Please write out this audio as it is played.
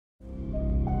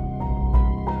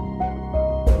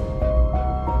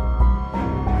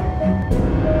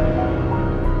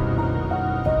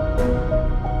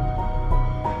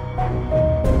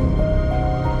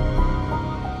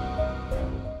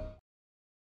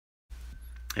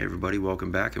Hey everybody,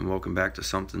 welcome back, and welcome back to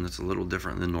something that's a little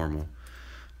different than normal.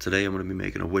 Today I'm going to be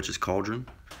making a witch's cauldron.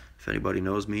 If anybody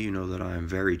knows me, you know that I am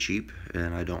very cheap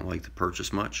and I don't like to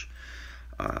purchase much.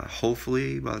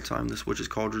 Hopefully by the time this witch's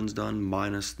cauldron's done,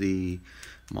 minus the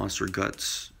Monster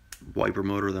Guts wiper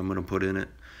motor that I'm going to put in it,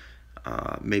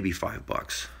 maybe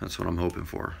 $5. That's what I'm hoping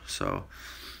for. So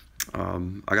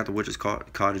I got the witch's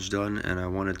cottage done, and I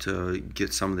wanted to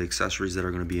get some of the accessories that are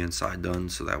going to be inside done,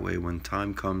 so that way when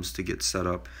time comes to get set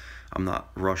up, I'm not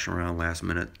rushing around last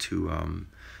minute to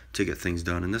get things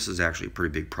done. And this is actually a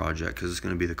pretty big project because it's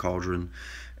going to be the cauldron,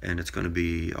 and it's going to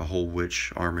be a whole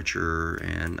witch armature,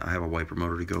 and I have a wiper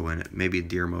motor to go in it, maybe a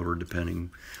deer motor depending,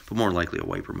 but more likely a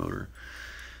wiper motor.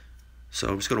 So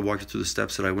I'm just going to walk you through the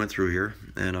steps that I went through here.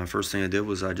 And first thing I did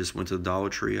was I just went to the Dollar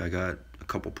Tree. I got a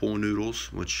couple pool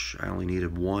noodles, which I only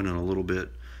needed one and a little bit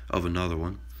of another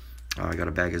one. I got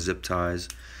a bag of zip ties.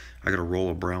 I got a roll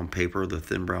of brown paper, the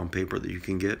thin brown paper that you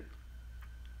can get.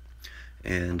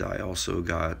 And I also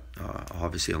got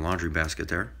obviously a laundry basket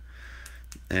there.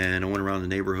 And I went around the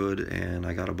neighborhood and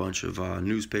I got a bunch of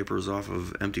newspapers off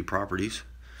of empty properties.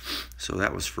 So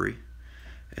that was free.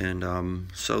 And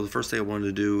so the first thing I wanted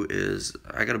to do is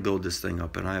I got to build this thing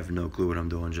up, and I have no clue what I'm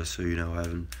doing, just so you know. I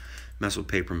haven't messed with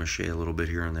paper mache a little bit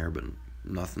here and there, but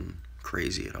nothing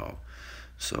crazy at all.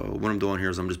 So what I'm doing here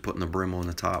is I'm just putting the brim on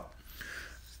the top,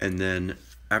 and then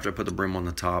after I put the brim on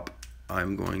the top,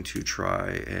 I'm going to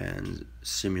try and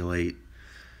simulate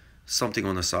something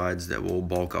on the sides that will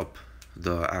bulk up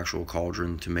the actual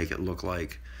cauldron to make it look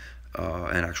like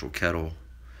an actual kettle.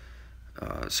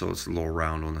 So it's a little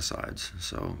round on the sides.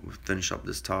 So we'll finish up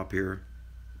this top here.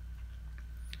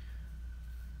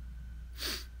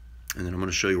 And then I'm going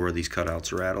to show you where these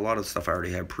cutouts are at. A lot of the stuff I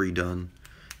already had pre-done,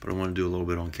 but I want to do a little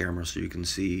bit on camera so you can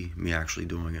see me actually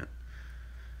doing it.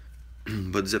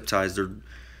 But zip ties, they're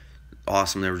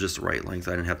awesome. They were just the right length.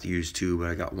 I didn't have to use two, but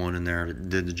I got one in there that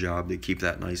did the job to keep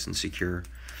that nice and secure.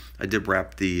 I did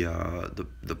wrap the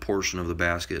portion of the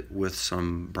basket with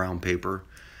some brown paper.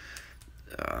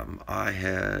 I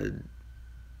had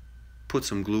put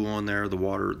some glue on there, the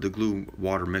glue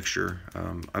water mixture.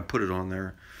 I put it on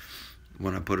there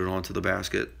when I put it onto the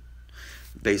basket,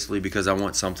 basically because I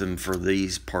want something for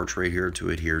these parts right here to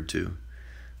adhere to.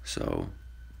 So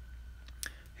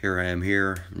here I am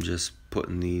here. I'm just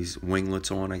putting these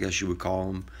winglets on, I guess you would call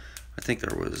them. I think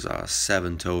there was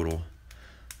 7 total.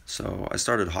 So I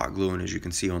started hot gluing, as you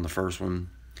can see on the first one.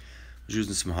 I was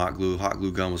using some hot glue. Hot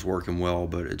glue gun was working well,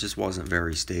 but it just wasn't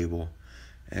very stable.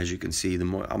 As you can see,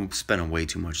 I'm spending way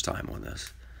too much time on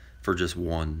this for just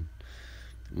one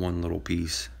little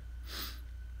piece.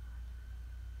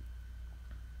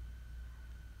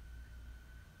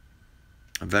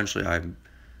 Eventually, I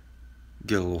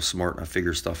get a little smart and I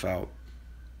figure stuff out.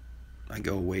 I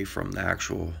go away from the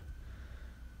actual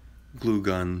glue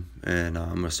gun, and I'm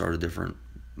going to start a different,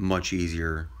 much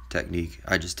easier technique.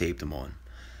 I just taped them on.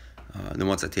 Then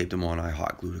once I taped them on, I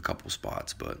hot glued a couple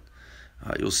spots, but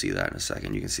you'll see that in a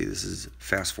second. You can see this is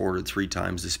fast forwarded 3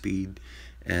 times the speed,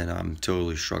 and I'm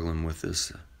totally struggling with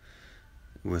this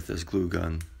glue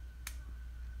gun.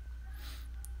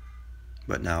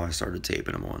 But now I started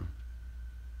taping them on.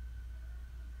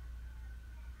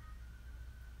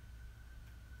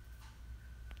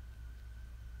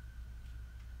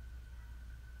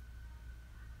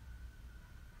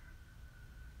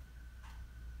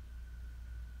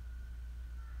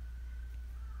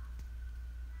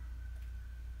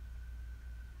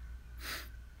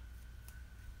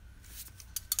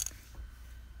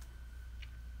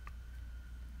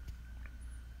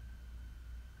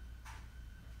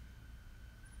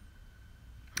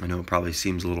 I know it probably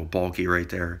seems a little bulky right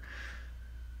there,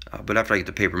 but after I get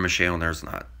the paper mache on there,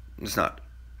 it's not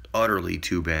utterly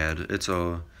too bad. It's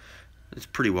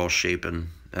pretty well shapen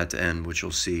at the end, which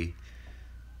you'll see.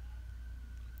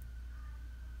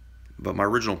 But my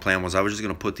original plan was I was just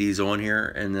going to put these on here,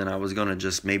 and then I was going to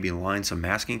just maybe line some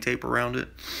masking tape around it.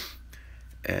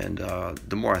 And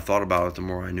the more I thought about it, the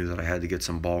more I knew that I had to get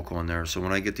some bulk on there. So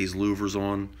when I get these louvers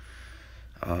on,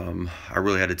 I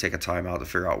really had to take a time out to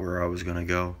figure out where I was going to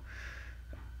go.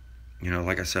 You know,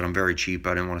 like I said, I'm very cheap.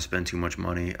 I didn't want to spend too much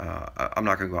money. I'm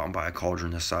not going to go out and buy a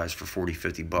cauldron this size for 40,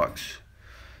 50 bucks.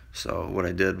 So what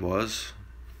I did was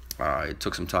I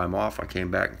took some time off. I came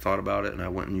back and thought about it, and I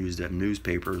went and used them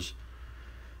newspapers.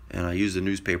 And I used the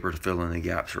newspaper to fill in the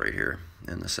gaps right here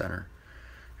in the center.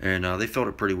 And they filled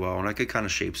it pretty well, and I could kind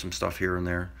of shape some stuff here and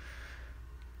there.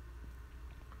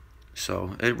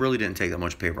 So it really didn't take that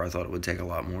much paper. I thought it would take a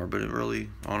lot more, but it really,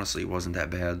 honestly, wasn't that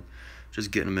bad.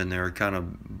 Just getting them in there, kind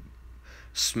of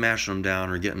smashing them down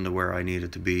or getting to where I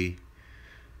needed to be.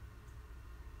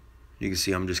 You can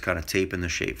see I'm just kind of taping the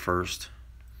shape first.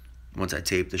 Once I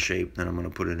tape the shape, then I'm going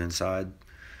to put it inside,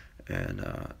 and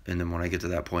then when I get to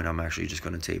that point, I'm actually just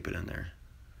going to tape it in there.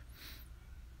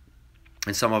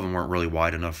 And some of them weren't really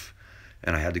wide enough,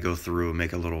 and I had to go through and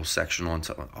make a little section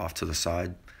off to the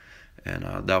side,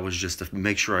 and that was just to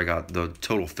make sure I got the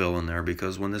total fill in there,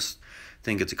 because when this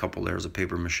thing gets a couple layers of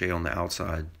paper mache on the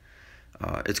outside,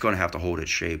 it's going to have to hold its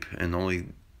shape, and the only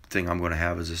thing I'm going to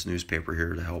have is this newspaper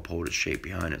here to help hold its shape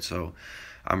behind it. So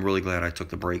I'm really glad I took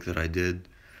the break that I did,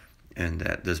 and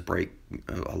that this break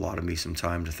allotted me some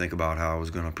time to think about how I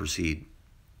was going to proceed.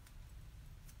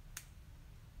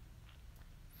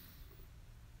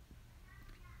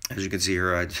 As you can see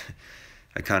here,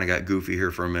 I kind of got goofy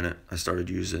here for a minute. I started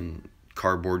using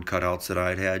cardboard cutouts that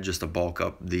I'd had just to bulk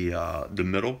up the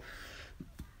middle.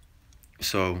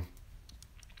 So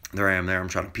there I am there. I'm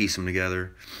trying to piece them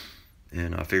together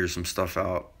and figure some stuff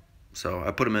out. So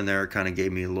I put them in there. It kind of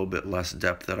gave me a little bit less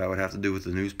depth that I would have to do with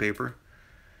the newspaper.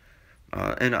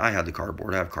 And I had the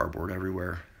cardboard. I have cardboard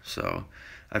everywhere. So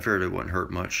I figured it wouldn't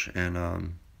hurt much. And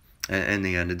in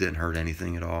the end, it didn't hurt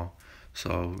anything at all.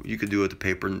 So you could do it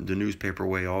the newspaper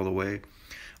way all the way.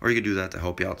 Or you could do that to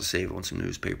help you out to save on some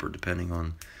newspaper, depending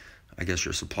on, I guess,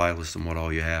 your supply list and what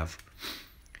all you have.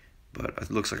 But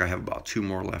it looks like I have about 2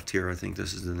 more left here. I think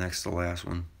this is the next to last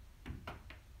one.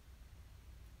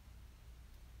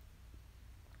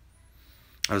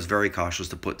 I was very cautious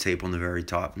to put tape on the very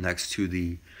top next to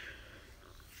the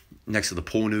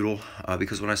pool noodle,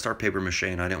 because when I start paper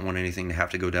macheing, I didn't want anything to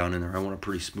have to go down in there. I want a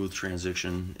pretty smooth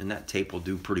transition, and that tape will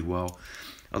do pretty well.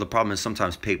 The problem is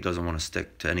sometimes tape doesn't want to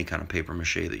stick to any kind of paper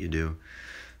mache that you do.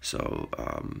 So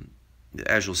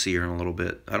as you'll see here in a little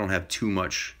bit, I don't have too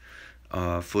much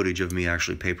footage of me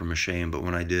actually paper macheing, but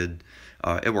when I did,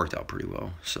 it worked out pretty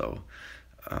well. So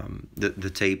the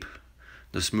tape,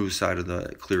 the smooth side of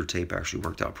the clear tape actually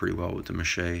worked out pretty well with the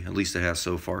mache. At least it has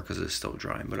so far, because it's still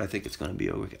drying. But I think it's going to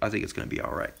be okay. I think it's going to be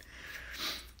all right.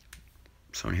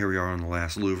 So here we are on the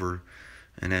last louver,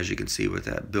 and as you can see with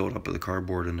that build up of the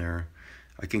cardboard in there,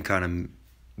 I can kind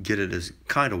of get it as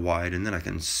kind of wide, and then I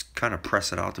can kind of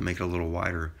press it out to make it a little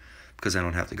wider, because I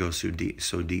don't have to go so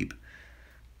deep.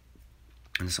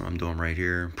 And so I'm doing right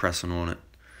here, pressing on it,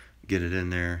 get it in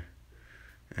there.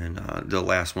 And the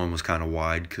last one was kind of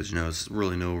wide, because, it's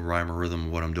really no rhyme or rhythm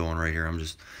of what I'm doing right here. I'm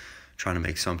just trying to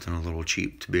make something a little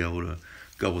cheap to be able to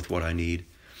go with what I need.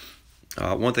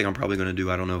 One thing I'm probably going to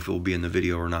do, I don't know if it will be in the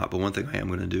video or not, but one thing I am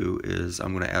going to do is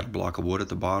I'm going to add a block of wood at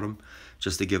the bottom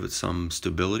just to give it some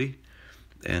stability.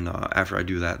 And after I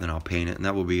do that, then I'll paint it, and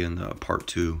that will be in the part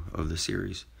 2 of the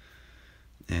series.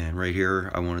 And right here,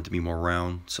 I want it to be more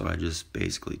round, so I just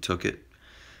basically took it,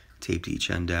 taped each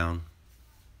end down,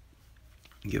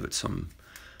 give it a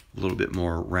little bit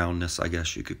more roundness, I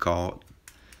guess you could call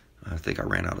it. I think I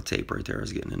ran out of tape right there. I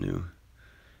was getting a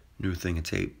new thing of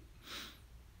tape.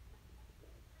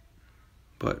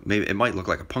 But maybe it might look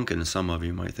like a pumpkin, and some of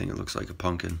you might think it looks like a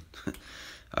pumpkin.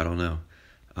 I don't know.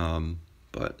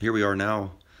 But here we are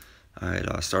now.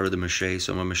 I started the mache.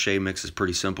 So my mache mix is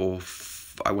pretty simple.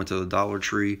 I went to the Dollar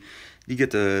Tree. You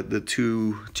get the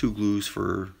two glues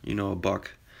for $1,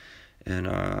 and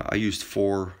I used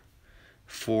four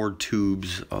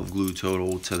tubes of glue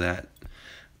total to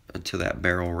that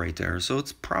barrel right there. So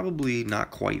it's probably not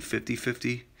quite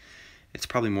 50-50. It's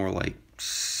probably more like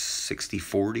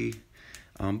 60-40.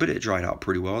 But it dried out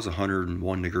pretty well. It was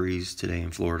 101 degrees today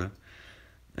in Florida.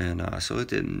 And so it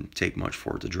didn't take much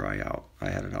for it to dry out. I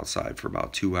had it outside for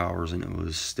about 2 hours, and it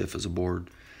was stiff as a board.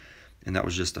 And that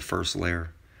was just the first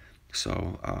layer.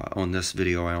 So on this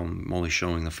video, I'm only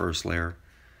showing the first layer.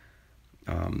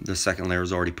 The second layer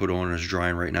is already put on and is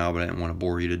drying right now, but I didn't want to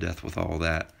bore you to death with all of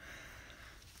that.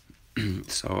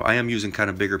 So I am using kind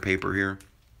of bigger paper here.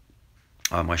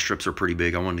 My strips are pretty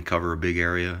big. I wanted to cover a big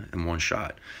area in one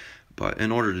shot. But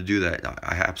in order to do that,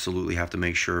 I absolutely have to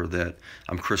make sure that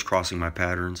I'm crisscrossing my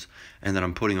patterns, and that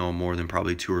I'm putting on more than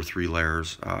probably 2 or 3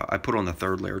 layers. I put on the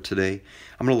 3rd layer today.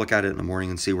 I'm going to look at it in the morning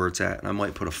and see where it's at, and I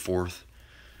might put a 4th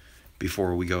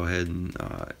before we go ahead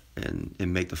and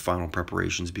make the final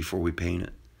preparations before we paint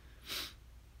it.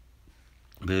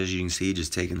 But as you can see,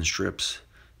 just taking the strips,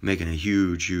 making a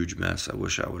huge mess. I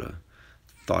wish I would have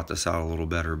thought this out a little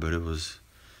better, but it was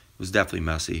definitely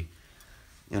messy.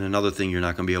 And another thing you're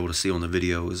not going to be able to see on the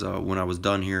video is when I was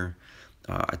done here,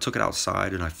 I took it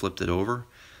outside and I flipped it over,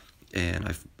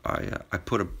 and I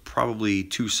put probably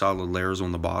 2 solid layers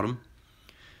on the bottom.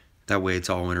 That way it's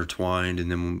all intertwined,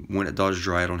 and then when it does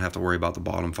dry, I don't have to worry about the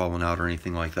bottom falling out or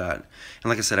anything like that. And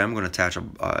like I said, I'm going to attach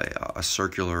a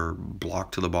circular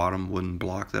block to the bottom, wooden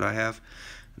block that I have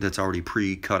that's already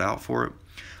pre-cut out for it.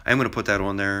 I'm going to put that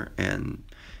on there, and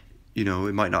you know,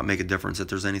 it might not make a difference that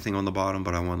there's anything on the bottom,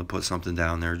 but I wanted to put something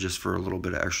down there just for a little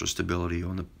bit of extra stability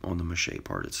on the mache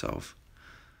part itself.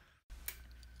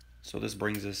 So this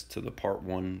brings us to the part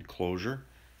 1 closure,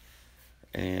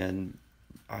 and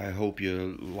I hope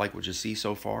you like what you see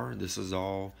so far. This is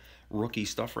all rookie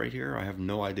stuff right here. I have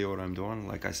no idea what I'm doing,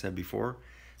 like I said before.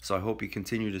 So I hope you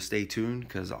continue to stay tuned,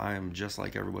 because I am just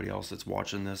like everybody else that's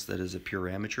watching this that is a pure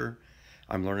amateur.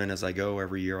 I'm learning as I go.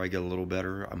 Every year I get a little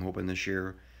better. I'm hoping this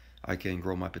year I can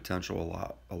grow my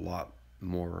potential a lot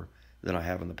more than I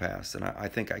have in the past, and I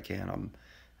think I can.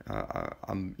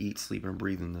 I'm eat, sleep, and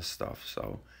breathing this stuff.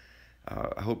 So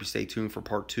I hope you stay tuned for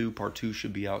part 2. Part 2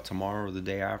 should be out tomorrow or the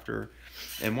day after.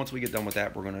 And once we get done with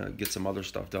that, we're going to get some other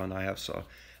stuff done. I have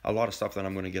a lot of stuff that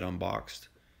I'm going to get unboxed.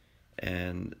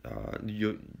 And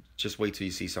you just wait till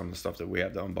you see some of the stuff that we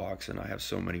have to unbox. And I have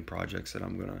so many projects that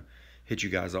I'm going to hit you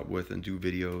guys up with and do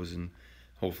videos. And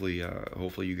hopefully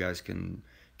you guys can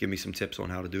give me some tips on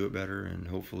how to do it better. And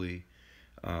hopefully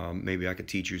maybe I could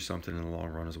teach you something in the long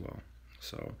run as well.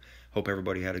 So hope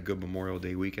everybody had a good Memorial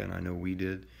Day weekend. I know we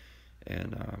did.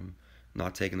 And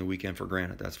not taking the weekend for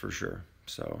granted, that's for sure.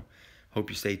 So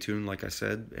hope you stay tuned, like I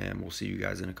said, and we'll see you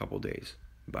guys in a couple days.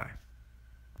 Bye.